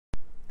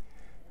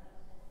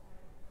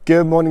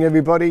Good morning,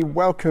 everybody.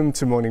 Welcome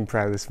to morning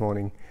prayer this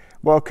morning.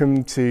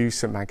 Welcome to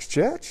St Mag's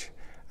Church.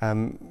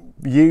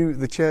 You,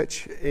 the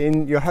church,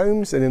 in your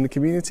homes and in the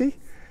community.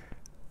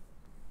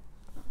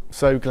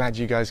 So glad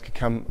you guys could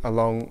come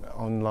along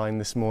online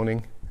this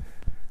morning.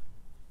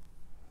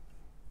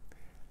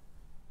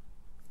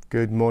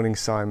 Good morning,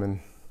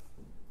 Simon.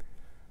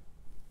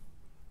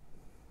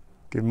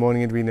 Good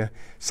morning, Edwina.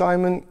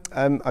 Simon,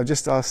 I've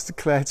just asked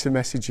Claire to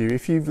message you.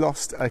 If you've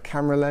lost a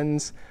camera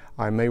lens,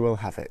 I may well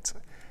have it.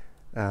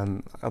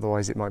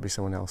 Otherwise, it might be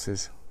someone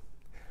else's.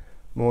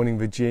 Morning,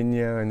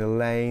 Virginia and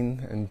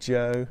Elaine and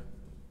Joe.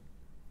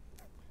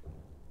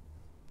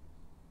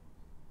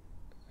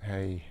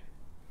 Hey.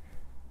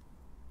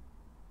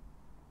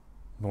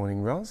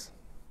 Morning, Roz.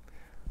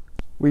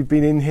 We've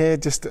been in here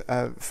just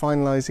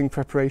finalising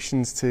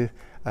preparations to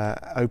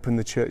open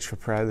the church for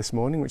prayer this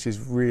morning, which is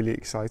really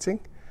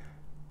exciting.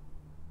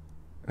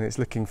 And it's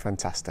looking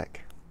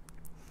fantastic.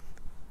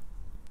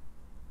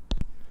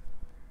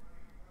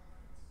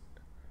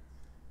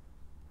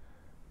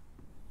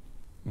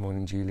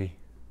 Morning, Julie.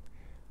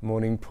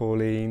 Morning,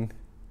 Pauline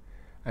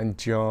and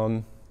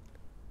John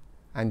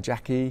and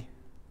Jackie.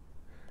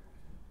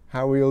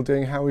 How are we all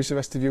doing? How was the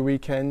rest of your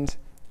weekend?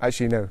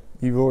 Actually, no,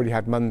 you've already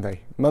had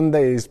Monday.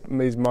 Monday is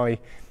my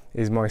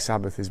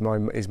Sabbath, is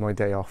my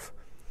day off.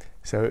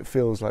 So it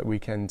feels like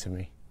weekend to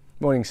me.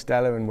 Morning,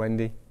 Stella and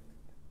Wendy.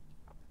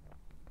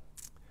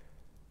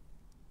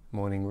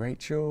 Morning,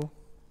 Rachel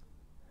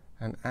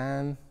and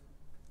Anne.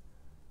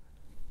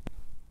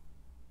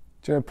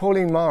 Do you know,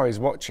 Pauline Marr is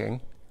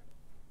watching,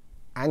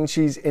 and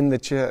she's in the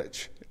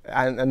church,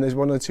 and there's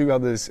one or two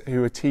others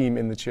who are team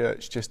in the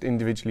church, just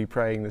individually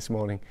praying this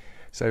morning.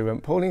 So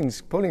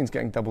Pauline's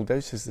getting double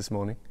doses this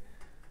morning.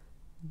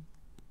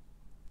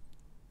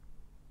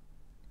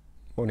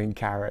 Morning,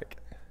 Carrick.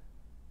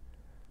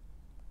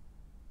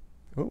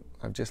 Oh,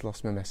 I've just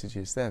lost my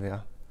messages. There they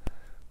are.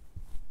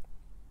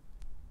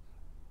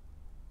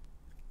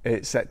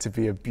 It's set to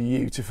be a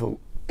beautiful,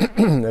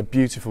 a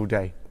beautiful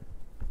day,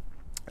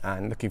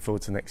 and looking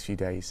forward to the next few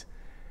days.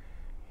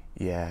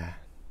 Yeah.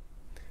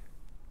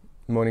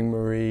 Morning,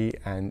 Marie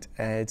and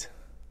Ed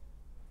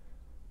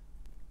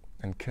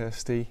and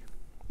Kirsty.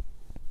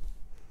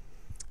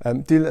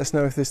 Do let us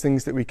know if there's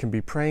things that we can be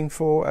praying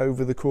for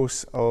over the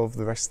course of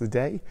the rest of the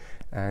day,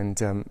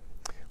 and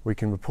we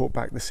can report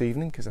back this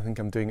evening, because I think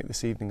I'm doing it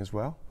this evening as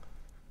well.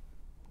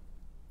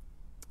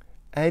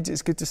 Ed,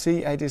 it's good to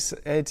see. Ed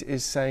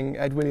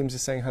Williams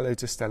is saying hello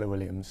to Stella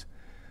Williams.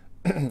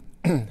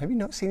 Have you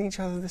not seen each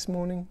other this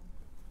morning?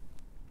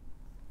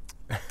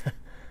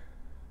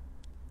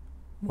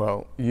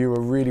 Well, you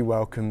are really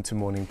welcome to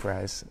morning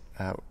prayers.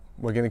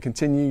 We're going to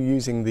continue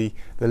using the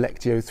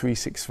Lectio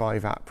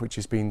 365 app, which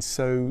has been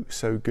so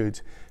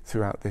good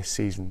throughout this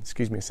season.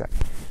 Excuse me a sec.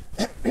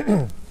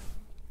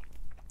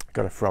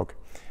 Got a frog.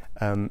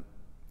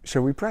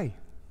 Shall we pray?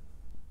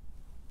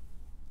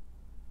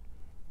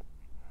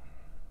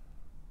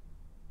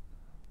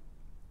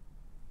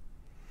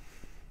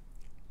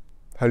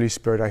 Holy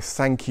Spirit, I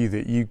thank you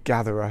that you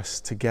gather us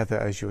together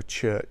as your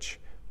church.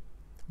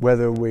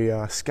 Whether we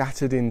are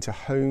scattered into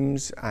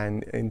homes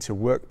and into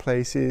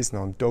workplaces and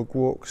on dog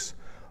walks,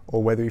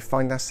 or whether we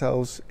find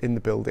ourselves in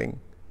the building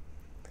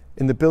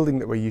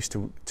that we're used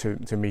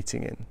to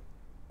meeting in.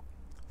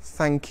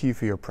 Thank you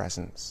for your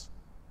presence.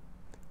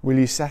 Will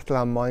you settle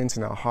our minds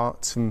and our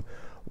hearts from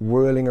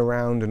whirling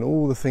around and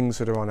all the things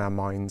that are on our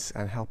minds,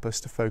 and help us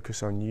to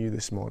focus on you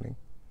this morning.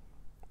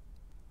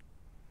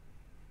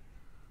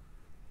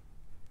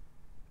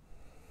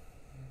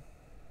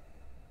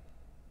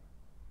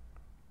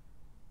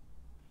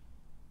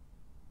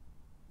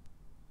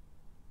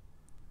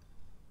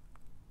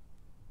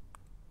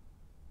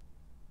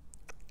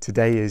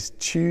 Today is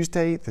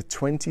Tuesday, the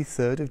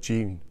 23rd of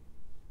June.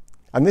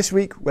 And this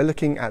week we're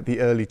looking at the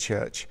early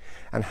church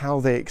and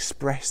how they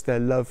expressed their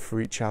love for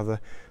each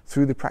other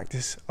through the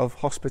practice of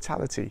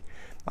hospitality.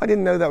 I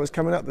didn't know that was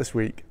coming up this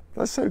week.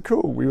 That's so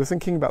cool. We were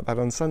thinking about that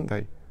on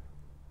Sunday.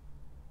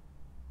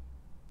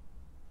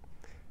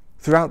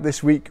 Throughout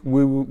this week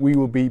we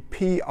will be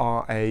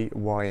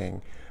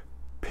P-R-A-Y-ing.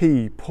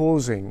 P,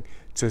 pausing,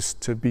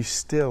 to be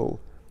still.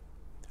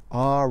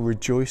 R,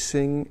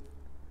 rejoicing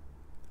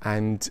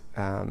and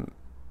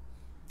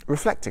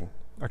reflecting.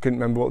 I couldn't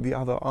remember what the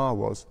other R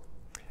was.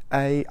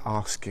 A,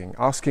 asking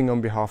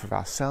on behalf of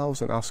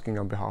ourselves and asking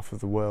on behalf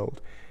of the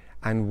world.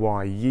 And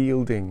Y,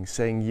 yielding,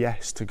 saying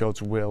yes to God's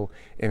will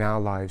in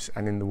our lives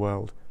and in the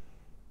world.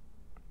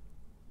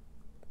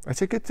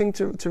 It's a good thing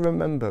to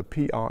remember,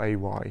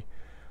 P-R-A-Y.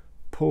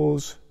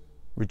 Pause,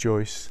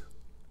 rejoice,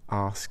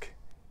 ask,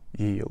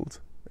 yield.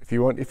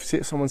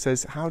 If someone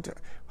says, how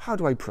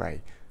do I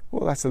pray?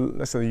 Well, that's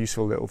a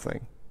useful little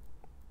thing.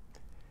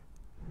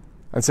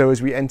 And so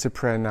as we enter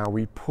prayer now,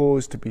 we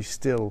pause to be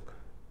still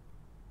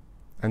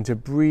and to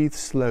breathe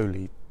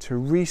slowly, to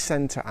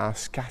recenter our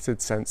scattered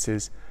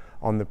senses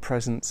on the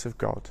presence of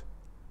God.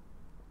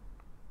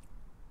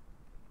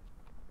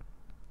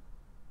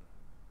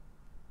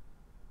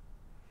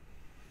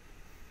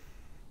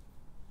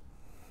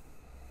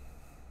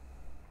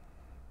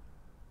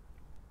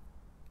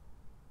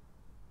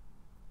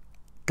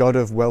 God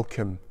of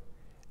welcome,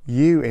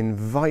 you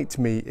invite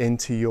me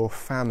into your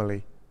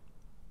family.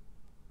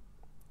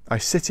 I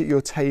sit at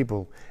your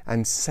table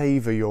and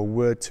savour your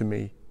word to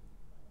me.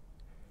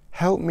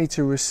 Help me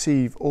to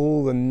receive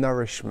all the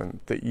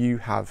nourishment that you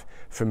have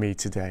for me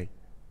today.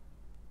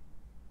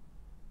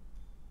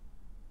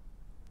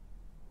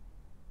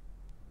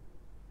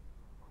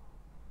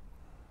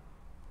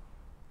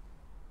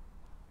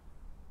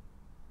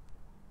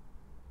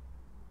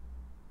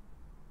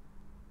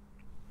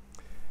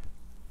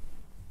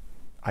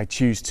 I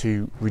choose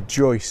to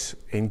rejoice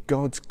in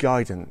God's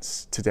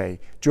guidance today,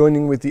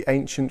 joining with the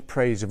ancient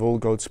praise of all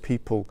God's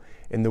people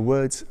in the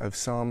words of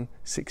Psalm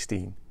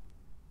 16.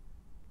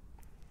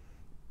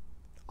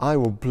 I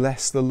will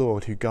bless the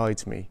Lord who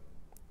guides me.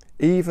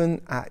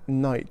 Even at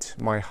night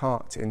my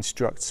heart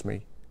instructs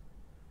me.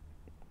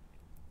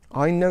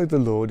 I know the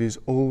Lord is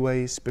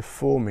always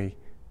before me.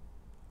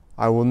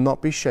 I will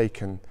not be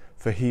shaken,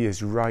 for he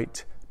is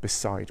right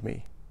beside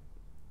me.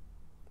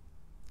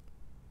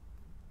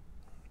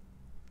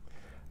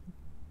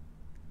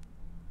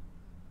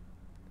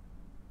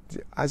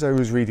 As I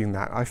was reading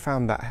that, I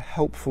found that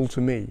helpful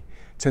to me,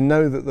 to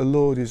know that the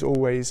Lord is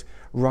always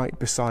right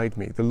beside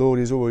me. The Lord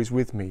is always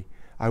with me.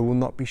 I will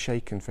not be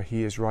shaken, for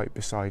he is right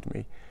beside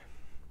me.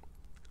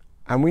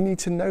 And we need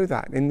to know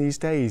that in these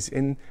days,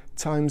 in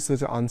times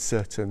that are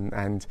uncertain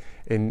and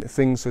in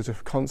things that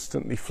are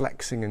constantly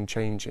flexing and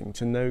changing,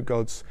 to know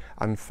God's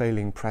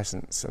unfailing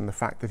presence and the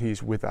fact that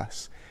he's with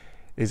us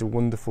is a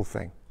wonderful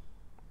thing.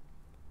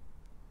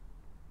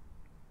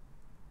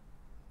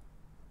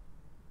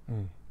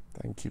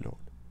 Thank you, Lord.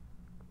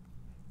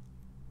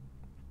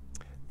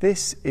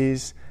 This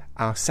is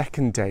our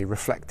second day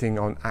reflecting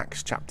on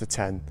Acts chapter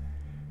 10.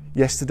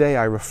 Yesterday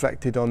I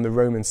reflected on the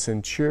Roman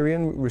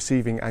centurion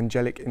receiving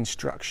angelic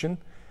instruction.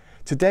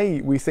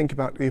 Today we think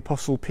about the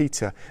Apostle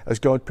Peter as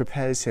God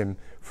prepares him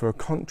for a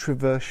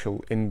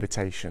controversial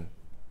invitation.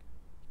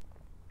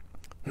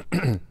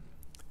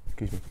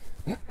 Excuse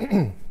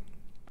me.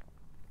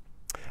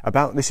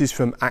 This is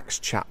from Acts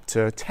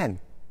chapter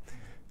 10.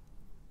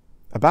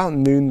 About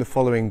noon the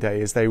following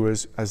day, as they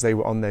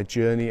were on their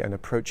journey and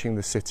approaching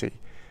the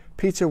city,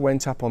 Peter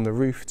went up on the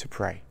roof to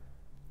pray.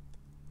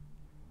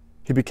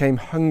 He became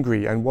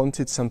hungry and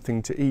wanted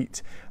something to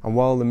eat, and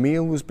while the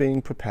meal was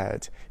being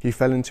prepared, he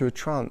fell into a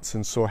trance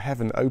and saw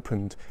heaven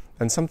opened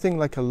and something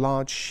like a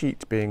large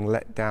sheet being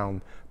let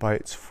down by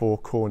its four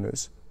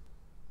corners.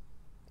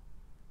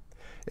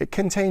 It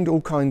contained all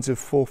kinds of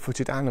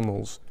four-footed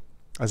animals,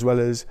 as well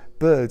as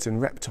birds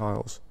and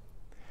reptiles.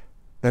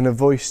 Then a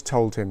voice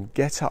told him,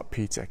 "Get up,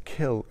 Peter,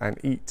 kill and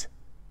eat."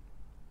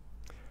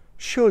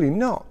 "Surely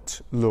not,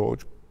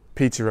 Lord,"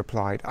 Peter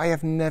replied. "I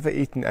have never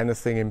eaten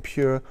anything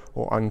impure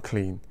or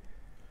unclean."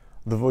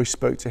 The voice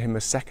spoke to him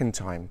a second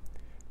time.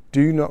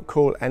 "Do not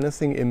call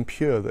anything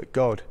impure that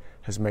God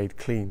has made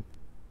clean."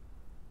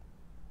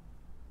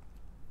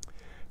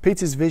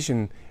 Peter's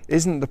vision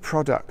isn't the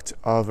product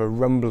of a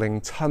rumbling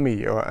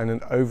tummy or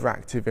an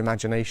overactive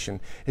imagination.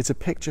 It's a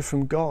picture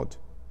from God.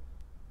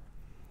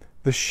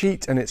 The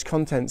sheet and its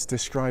contents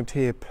described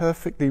here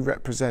perfectly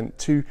represent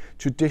two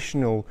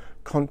traditional,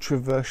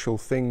 controversial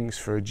things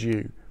for a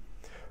Jew.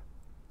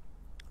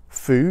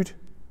 Food,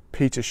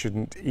 Peter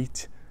shouldn't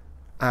eat,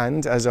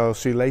 and, as I'll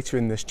see later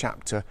in this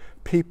chapter,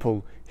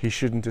 people he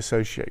shouldn't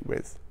associate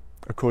with,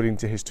 according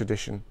to his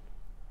tradition.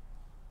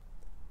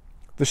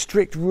 The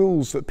strict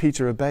rules that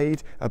Peter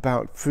obeyed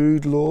about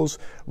food laws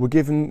were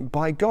given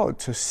by God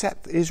to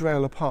set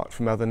Israel apart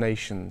from other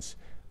nations.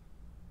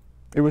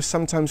 It was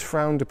sometimes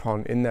frowned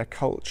upon in their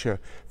culture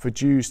for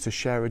Jews to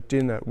share a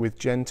dinner with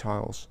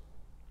Gentiles.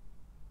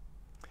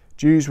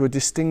 Jews were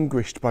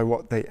distinguished by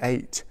what they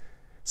ate,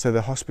 so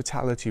their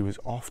hospitality was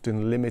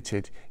often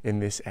limited in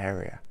this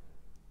area.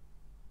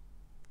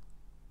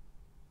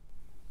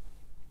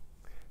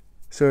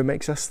 So it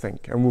makes us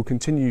think, and we'll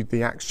continue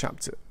the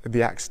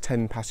Acts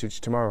 10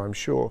 passage tomorrow, I'm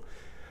sure.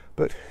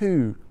 But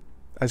who,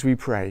 as we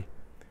pray,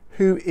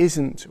 who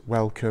isn't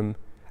welcome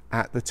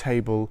at the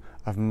table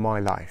of my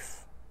life?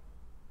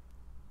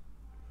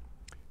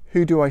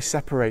 Who do I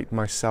separate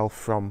myself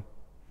from?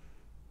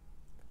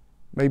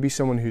 Maybe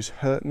someone who's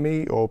hurt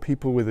me, or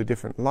people with a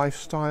different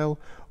lifestyle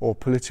or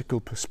political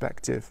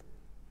perspective.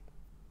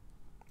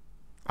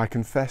 I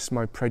confess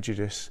my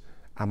prejudice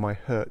and my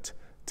hurt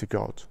to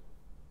God.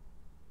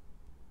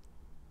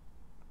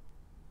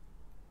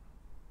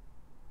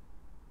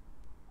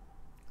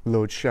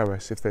 Lord, show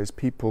us if there's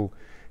people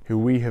who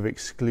we have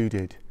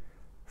excluded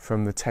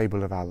from the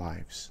table of our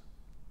lives.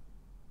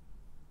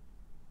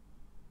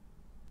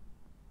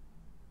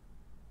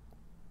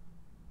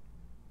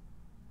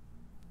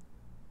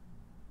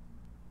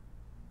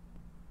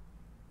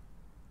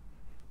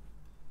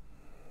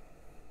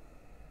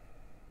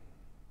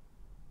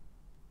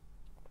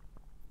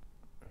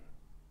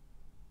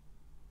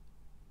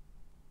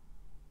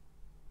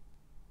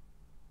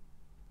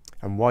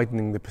 And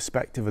widening the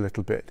perspective a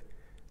little bit,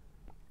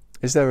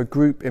 is there a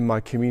group in my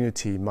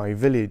community, my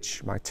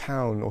village, my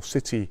town or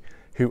city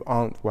who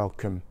aren't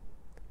welcome?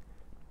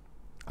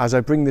 As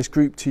I bring this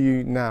group to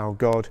you now,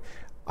 God,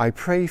 I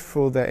pray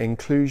for their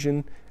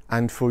inclusion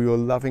and for your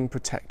loving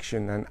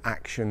protection and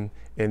action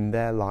in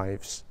their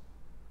lives.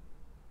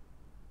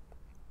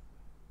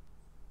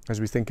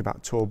 As we think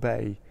about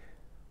Torbay,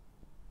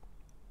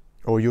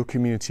 or your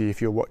community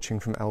if you're watching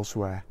from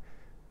elsewhere,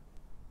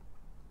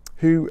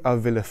 who are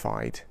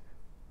vilified,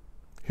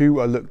 who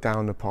are looked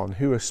down upon,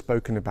 who are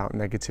spoken about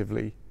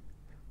negatively,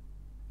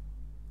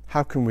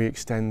 how can we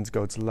extend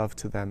God's love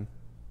to them?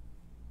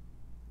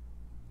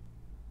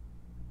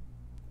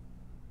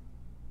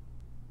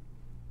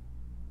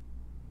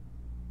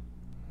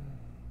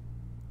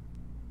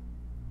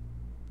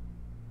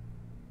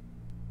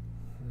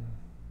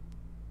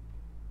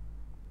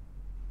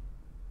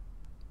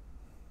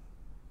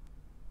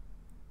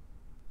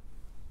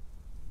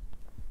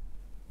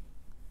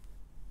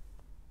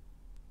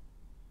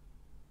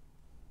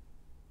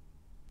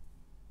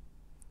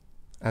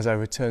 As I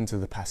return to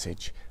the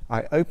passage,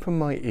 I open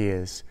my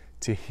ears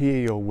to hear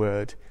your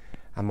word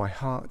and my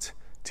heart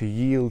to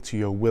yield to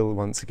your will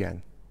once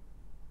again.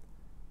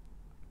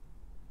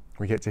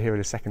 We get to hear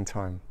it a second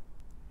time.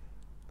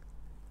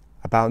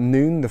 About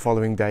noon the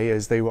following day,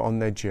 as they were on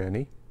their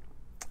journey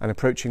and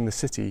approaching the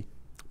city,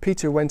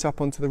 Peter went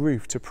up onto the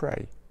roof to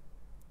pray.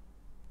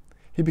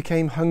 He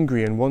became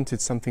hungry and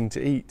wanted something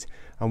to eat,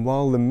 and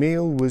while the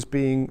meal was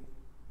being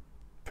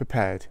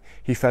prepared,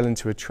 he fell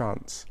into a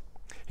trance.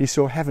 He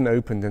saw heaven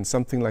opened and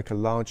something like a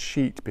large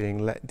sheet being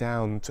let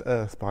down to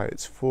earth by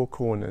its four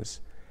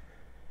corners.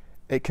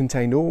 It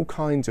contained all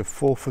kinds of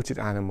four-footed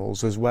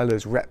animals as well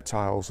as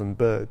reptiles and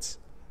birds.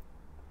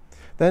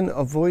 Then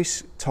a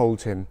voice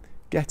told him,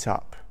 "Get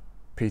up,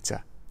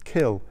 Peter,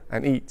 kill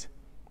and eat."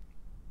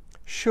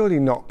 "Surely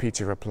not,"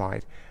 Peter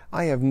replied.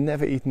 "I have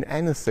never eaten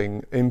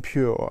anything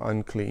impure or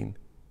unclean."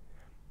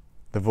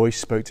 The voice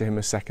spoke to him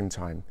a second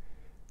time.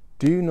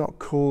 "Do not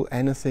call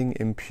anything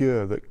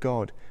impure that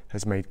God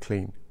has made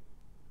clean."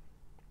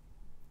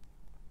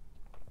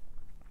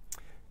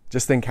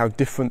 Just think how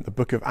different the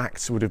book of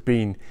Acts would have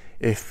been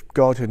if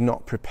God had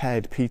not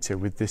prepared Peter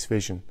with this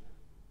vision.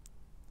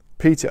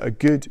 Peter, a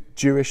good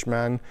Jewish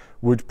man,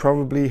 would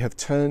probably have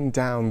turned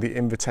down the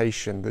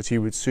invitation that he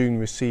would soon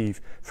receive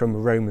from a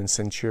Roman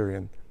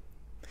centurion.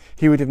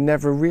 He would have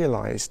never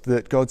realized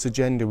that God's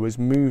agenda was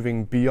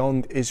moving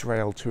beyond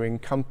Israel to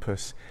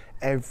encompass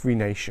every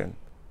nation.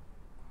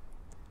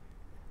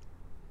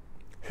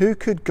 Who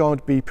could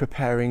God be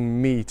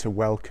preparing me to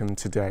welcome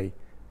today?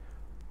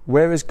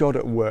 Where is God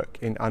at work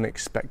in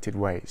unexpected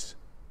ways?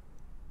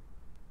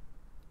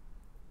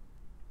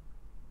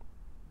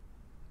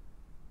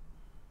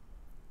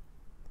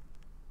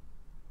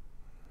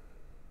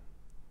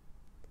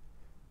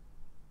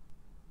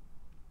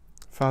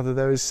 Father,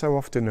 there is so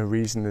often a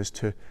reason as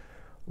to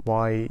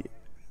why,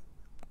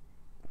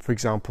 for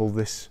example,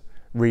 this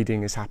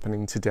reading is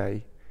happening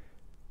today,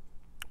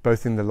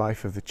 both in the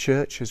life of the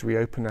church as we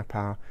open up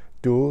our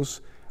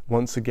doors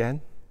once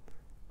again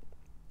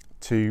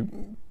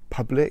to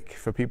public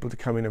for people to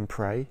come in and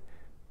pray,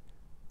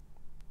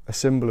 a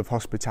symbol of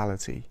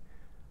hospitality,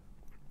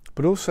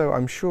 but also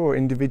I'm sure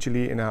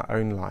individually in our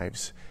own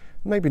lives.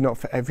 Maybe not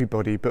for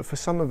everybody, but for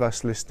some of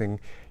us listening,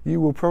 you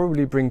will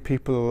probably bring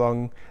people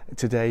along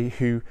today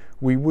who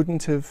we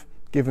wouldn't have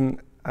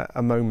given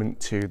a moment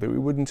to, that we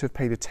wouldn't have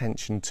paid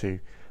attention to,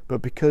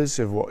 but because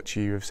of what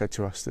you have said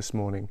to us this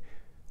morning,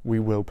 we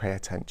will pay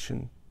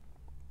attention,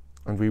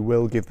 and we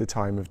will give the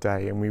time of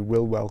day, and we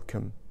will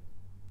welcome,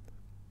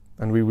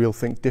 and we will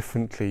think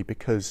differently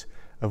because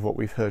of what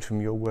we've heard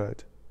from your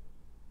word.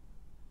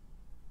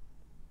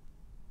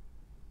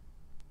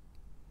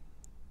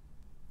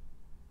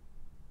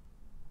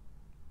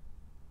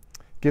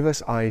 Give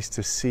us eyes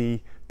to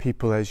see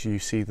people as you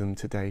see them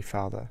today,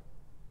 Father.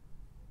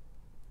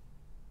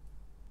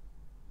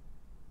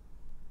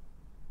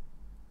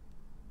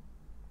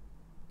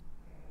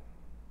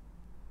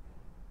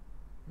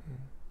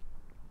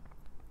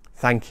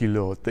 Thank you,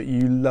 Lord, that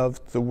you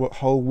loved the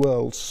whole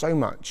world so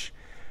much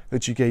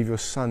that you gave your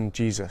Son,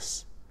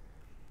 Jesus.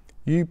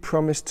 You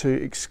promised to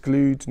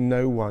exclude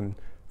no one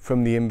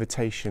from the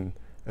invitation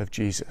of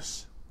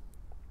Jesus.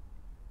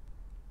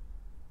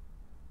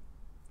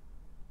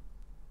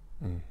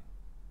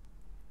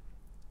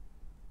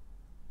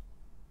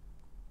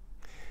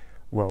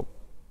 Well,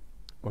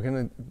 we're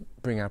going to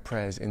bring our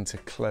prayers into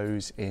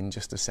close in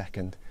just a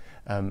second.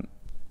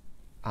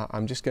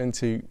 I'm just going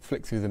to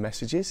flick through the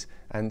messages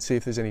and see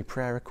if there's any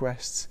prayer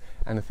requests,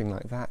 anything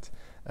like that.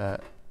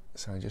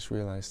 So I just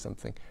realised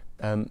something.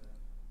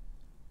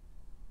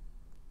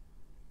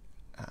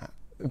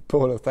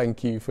 Paula,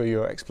 thank you for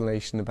your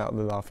explanation about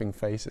the laughing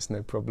face. It's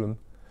no problem.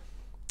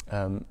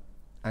 And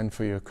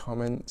for your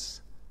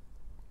comments.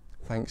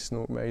 Thanks,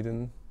 Snort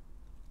Maiden.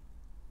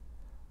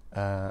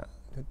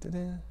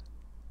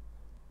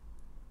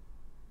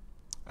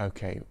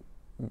 Okay,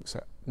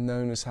 so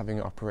Nona's having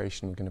an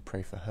operation. We're going to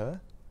pray for her.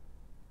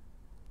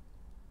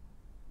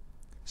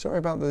 Sorry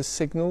about the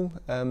signal.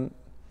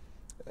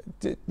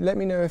 Let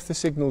me know if the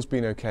signal's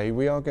been okay.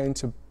 We are going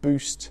to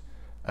boost.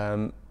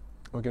 We're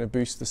going to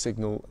boost the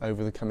signal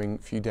over the coming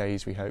few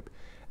days, we hope.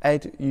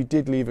 Ed, you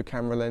did leave a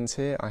camera lens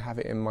here. I have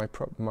it in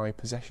my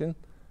possession.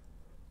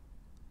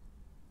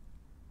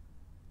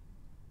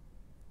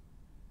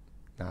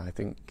 No, I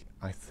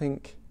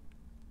think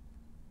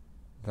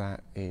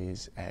that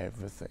is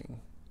everything.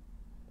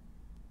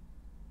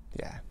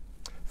 Yeah.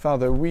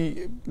 Father,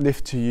 we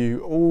lift to you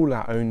all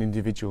our own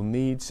individual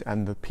needs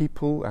and the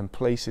people and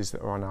places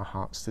that are on our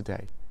hearts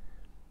today.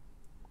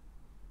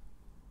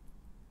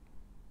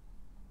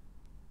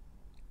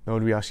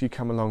 Lord, we ask you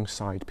come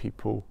alongside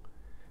people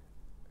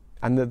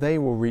and that they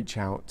will reach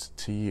out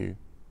to you.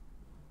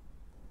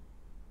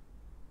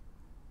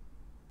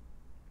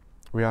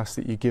 We ask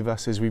that you give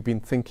us, as we've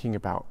been thinking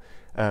about,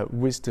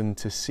 wisdom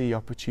to see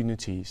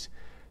opportunities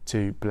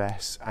to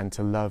bless and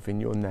to love in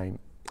your name,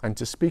 and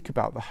to speak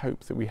about the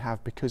hope that we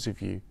have because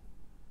of you.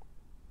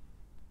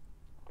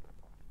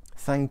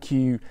 Thank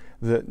you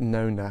that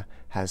Nona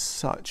has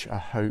such a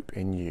hope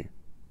in you,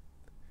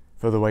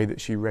 for the way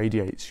that she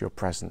radiates your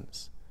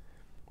presence.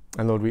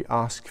 And Lord, we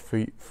ask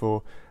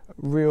for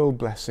real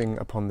blessing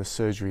upon the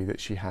surgery that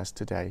she has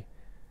today.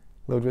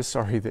 Lord, we're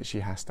sorry that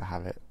she has to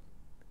have it.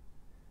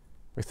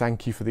 We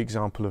thank you for the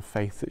example of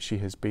faith that she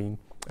has been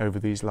over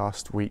these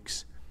last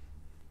weeks.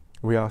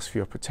 We ask for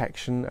your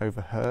protection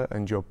over her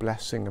and your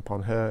blessing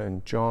upon her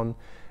and John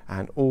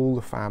and all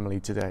the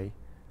family today.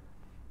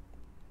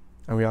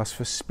 And we ask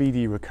for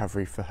speedy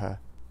recovery for her.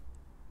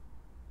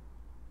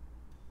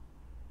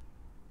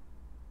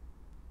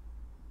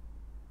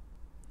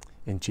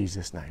 In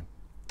Jesus' name,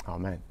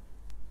 amen.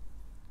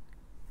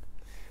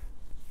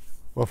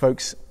 Well,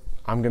 folks,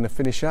 I'm going to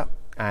finish up,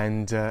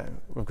 and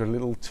we've got a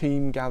little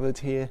team gathered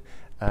here,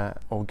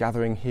 or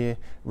gathering here,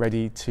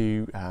 ready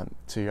to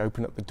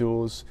open up the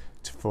doors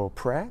for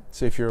prayer.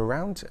 So if you're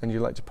around and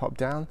you'd like to pop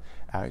down,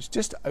 it's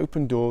just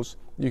open doors.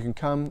 You can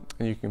come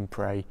and you can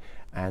pray,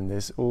 and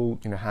there's all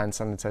hand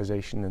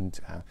sanitization and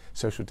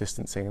social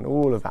distancing and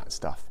all of that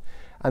stuff.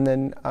 And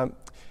then I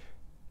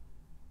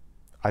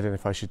don't know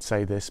if I should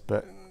say this,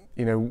 but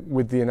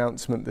with the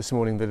announcement this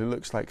morning that it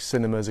looks like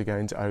cinemas are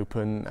going to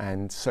open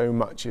and so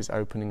much is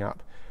opening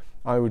up,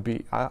 I would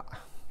be, I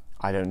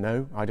don't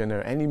know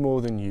any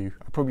more than you.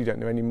 I probably don't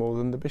know any more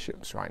than the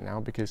bishops right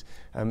now, because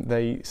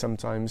they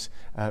sometimes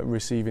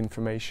receive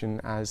information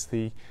as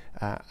the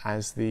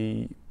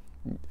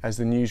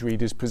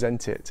newsreaders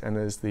present it and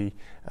as the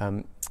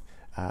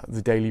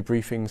daily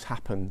briefings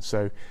happen.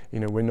 So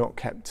we're not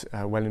kept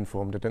well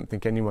informed. I don't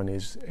think anyone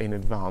is in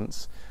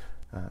advance.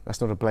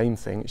 That's not a blame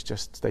thing, it's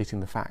just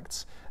stating the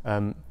facts.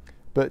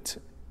 But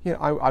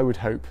I would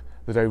hope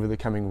that over the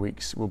coming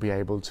weeks we'll be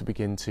able to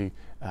begin to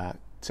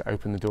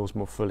open the doors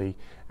more fully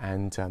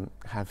and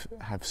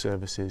have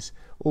services,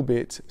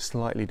 albeit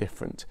slightly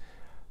different.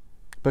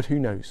 But who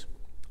knows?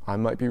 I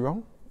might be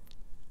wrong,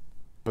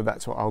 but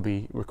that's what I'll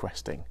be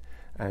requesting.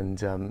 And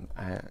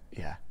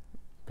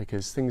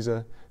because things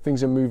are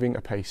moving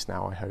apace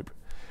now, I hope.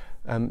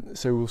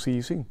 So we'll see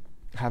you soon.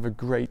 Have a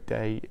great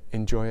day,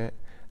 enjoy it,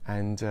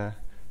 and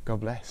God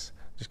bless.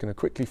 Just going to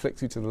quickly flick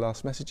through to the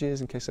last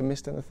messages in case I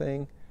missed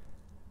anything.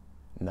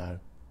 No,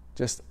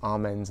 just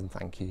amens and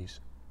thank yous.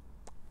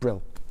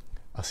 Brill.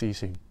 I'll see you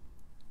soon.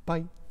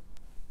 Bye.